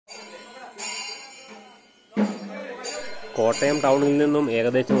കോട്ടയം ടൗണിൽ നിന്നും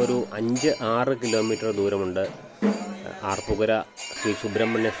ഏകദേശം ഒരു 5-6 കിലോമീറ്റർ ദൂരമുണ്ട് ആർപ്പുകര ശ്രീ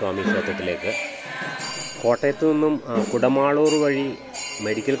സുബ്രഹ്മണ്യ സ്വാമി ക്ഷേത്രത്തിലേക്ക്. കോട്ടയത്തു നിന്നും കുടമാളൂർ വഴി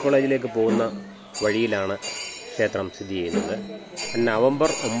മെഡിക്കൽ കോളേജിലേക്ക് പോകുന്ന വഴിയിലാണ് ക്ഷേത്രം സ്ഥിതി ചെയ്യുന്നത്. നവംബർ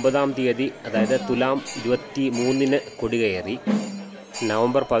 9 അതായത് തുലാം 23 കൊടികയറി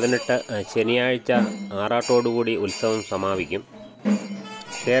നവംബർ 18 ശനിയാഴ്ച ആറാട്ടോടുകൂടി ഉത്സവം സമാപിക്കും.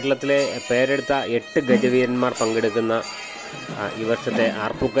 കേരളത്തിലെ പേരെടുത്ത 8 ഗജവീരന്മാർ പങ്കെടുക്കുന്ന ഈ വർഷത്തെ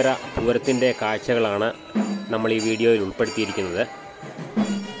ആർപ്പുകര പൂരത്തിൻ്റെ കാഴ്ചകളാണ് നമ്മൾ ഈ വീഡിയോയിൽ ഉൾപ്പെടുത്തിയിരിക്കുന്നത്.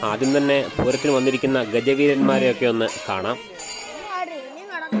 ആദ്യം തന്നെ പൂരത്തിന് വന്നിരിക്കുന്ന ഗജവീരന്മാരെയൊക്കെ ഒന്ന് കാണാം.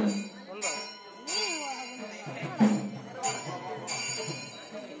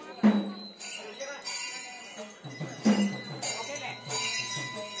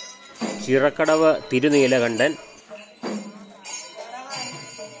 ചിറക്കടവ് തിരുനീലകണ്ഠൻ,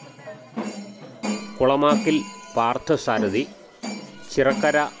 കുളമാക്കിൽ പാർത്ഥസാരഥി,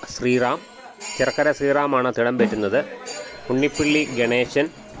 ചിറക്കര ശ്രീറാമാണ് തിടമ്പേറ്റുന്നത്. ഉണ്ണിപ്പിള്ളി ഗണേശൻ,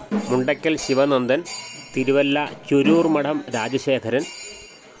 മുണ്ടയ്ക്കൽ ശിവനന്ദൻ, തിരുവല്ല ചുരൂർ മഠം രാജശേഖരൻ,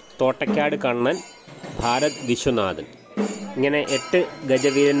 തോട്ടയ്ക്കാട് കണ്ണൻ, ഭാരത് വിശ്വനാഥൻ. ഇങ്ങനെ 8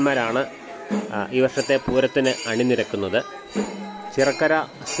 ഗജവീരന്മാരാണ് ഈ വർഷത്തെ പൂരത്തിന് അണിനിരക്കുന്നത്. ചിറക്കര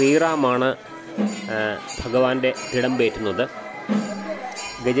ശ്രീറാമാണ് ഭഗവാന്റെ തിടമ്പേറ്റുന്നത്.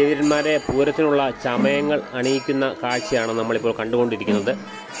 ഗജവീരന്മാരെ പൂരത്തിനുള്ള ചമയങ്ങൾ അണിയിക്കുന്ന കാഴ്ചയാണ് നമ്മളിപ്പോൾ കണ്ടുകൊണ്ടിരിക്കുന്നത്.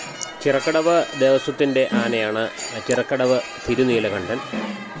 ചിറക്കടവ് ദേവസ്വത്തിൻ്റെ ആനയാണ് ചിറക്കടവ് തിരുനീലകണ്ഠൻ.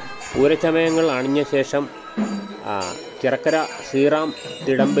 പൂരച്ചമയങ്ങൾ അണിഞ്ഞ ശേഷം ചിറക്കര ശ്രീറാം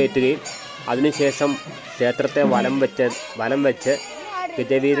തിടമ്പേറ്റുകയും അതിനുശേഷം ക്ഷേത്രത്തെ വലം വെച്ച്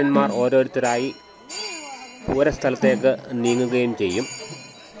ഗജവീരന്മാർ ഓരോരുത്തരായി പൂരസ്ഥലത്തേക്ക് നീങ്ങുകയും ചെയ്യും.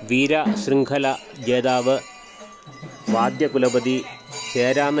 വീരശൃംഖല ജേതാവ് വാദ്യകുലപതി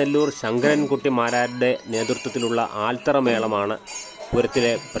ചേരാനെല്ലൂർ ശങ്കരൻകുട്ടിമാരാരുടെ നേതൃത്വത്തിലുള്ള ആൽത്തറമേളമാണ്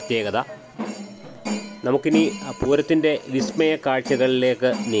പൂരത്തിലെ പ്രത്യേകത. നമുക്കിനി പൂരത്തിൻ്റെ വിസ്മയ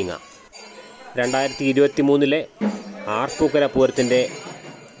കാഴ്ചകളിലേക്ക് നീങ്ങാം. 2023 ആർപ്പുകര പൂരത്തിൻ്റെ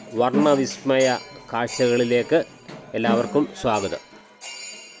വർണ്ണവിസ്മയ കാഴ്ചകളിലേക്ക് എല്ലാവർക്കും സ്വാഗതം.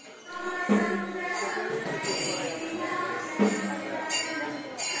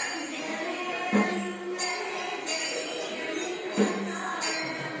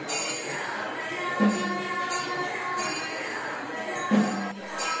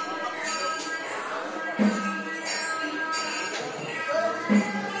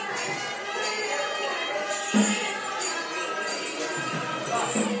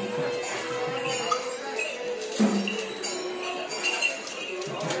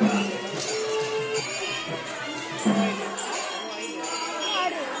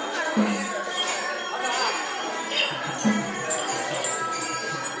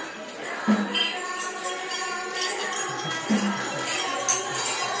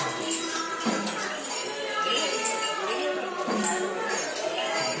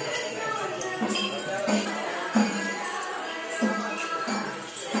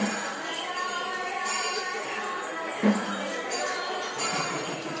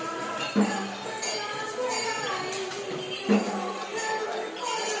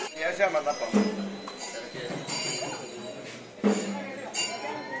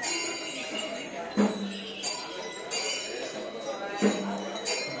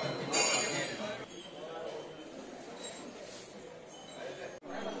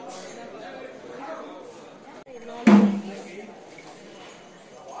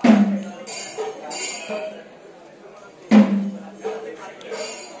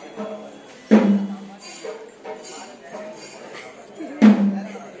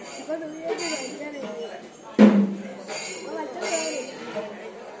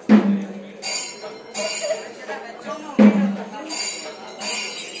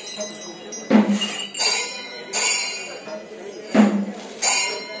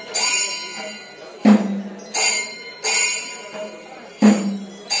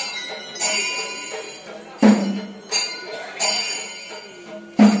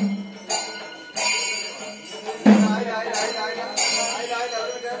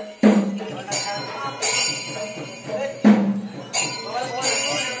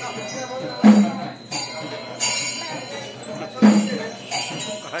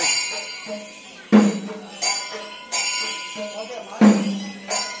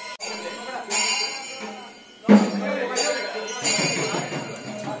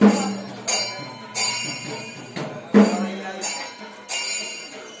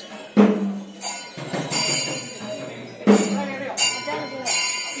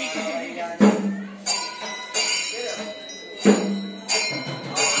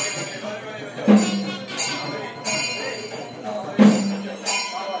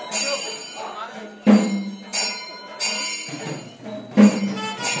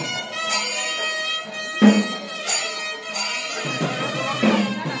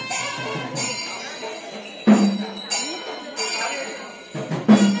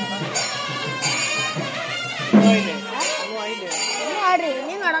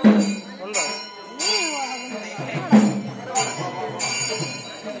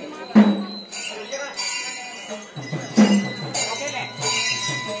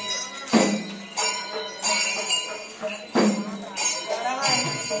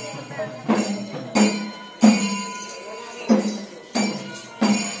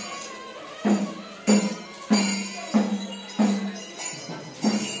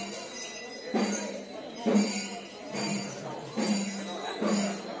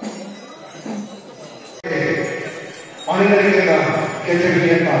 അണിനിരക്കുന്ന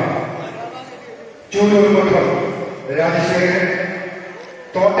കെട്ടിടന്മാർ ചൂടൂർ മണ്ഡലം രാജശേഖരൻ,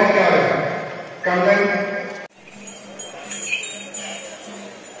 തോട്ടക്കാട് കണ്ണൻ,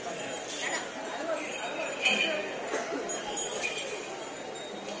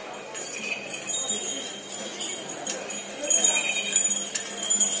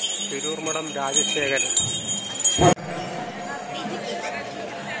 തിരൂർമഠം രാജശേഖരൻ,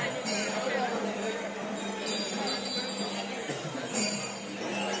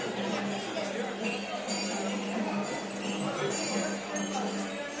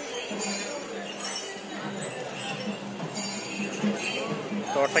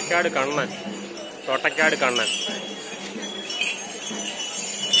 തോട്ടക്കാട് കണ്ണൻ, തോട്ടക്കാട് കണ്ണൻ,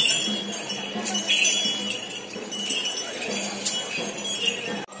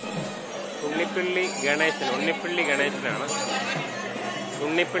 ഉണ്ണിപ്പിള്ളി ഗണേശൻ, ഉണ്ണിപ്പിള്ളി ഗണേശനാണ്,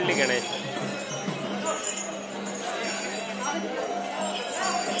 ഉണ്ണിപ്പിള്ളി ഗണേശൻ.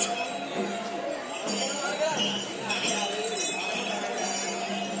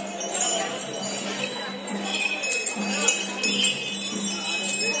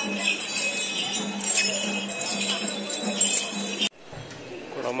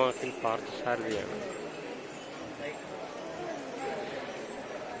 കുളമാക്കിൽ പാർത്ഥസാരഥിയാണ്.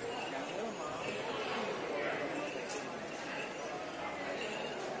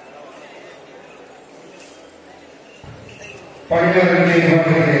 പടിഞ്ഞാറൻ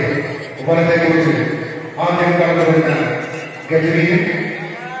വിഭാഗത്തിലെ വനത്തെക്കുറിച്ച് ആദ്യം കടന്നുവരുന്ന ഗജവീരൻ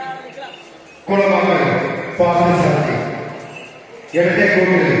കുളമാക്കൽ പാർത്ഥസാരഥി.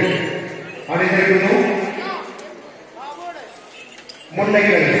 ഇടത്തേക്കൂട്ടിൽ അണിനിരക്കുന്നു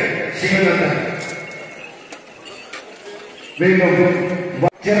മുണ്ടയ്ക്കൽ ശിവനന്ദൻ. വീണ്ടും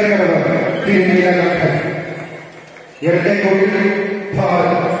ചിറകടവ് തിരുനീലകണ്ഠൻ. ഇടത്തേക്കൂട്ടിൽ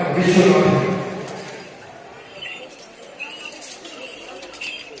ഭാരത് വിശ്വനാഥൻ.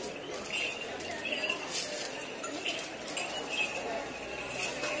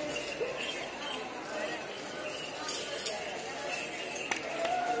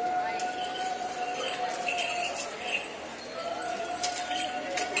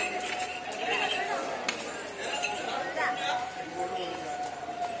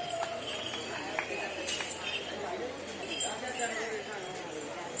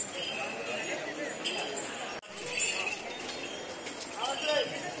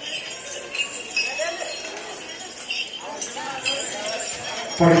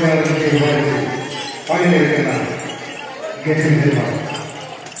 പടിഞ്ഞാറൻ വിഭാഗത്തിൽ അണിനിരക്കുന്ന ഗജവീരന്മാർ.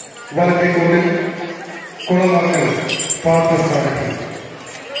 വലത്തേക്കൂട്ടിൽ കുളമാക്കൽ പാർത്ഥസാരഥി.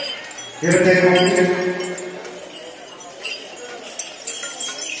 ഇടത്തേക്കൂട്ടിൽ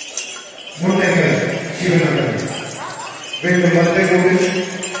മുണ്ടയ്ക്കൽ ശിവനന്ദൻ. വീണ്ടും വലത്തേക്കൂട്ടിൽ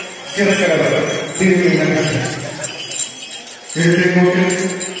ചിറക്കടവ് തിരുനീലകണ്ഠൻ. ഇടത്തേക്കൂട്ടിൽ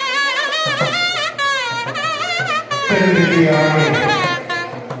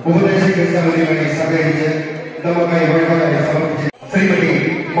ഉപദേശക സമിതിയുമായി സഹകരിച്ച് നമുക്കായി വഴിപാടായി സമർപ്പിച്ച് ശ്രീമതി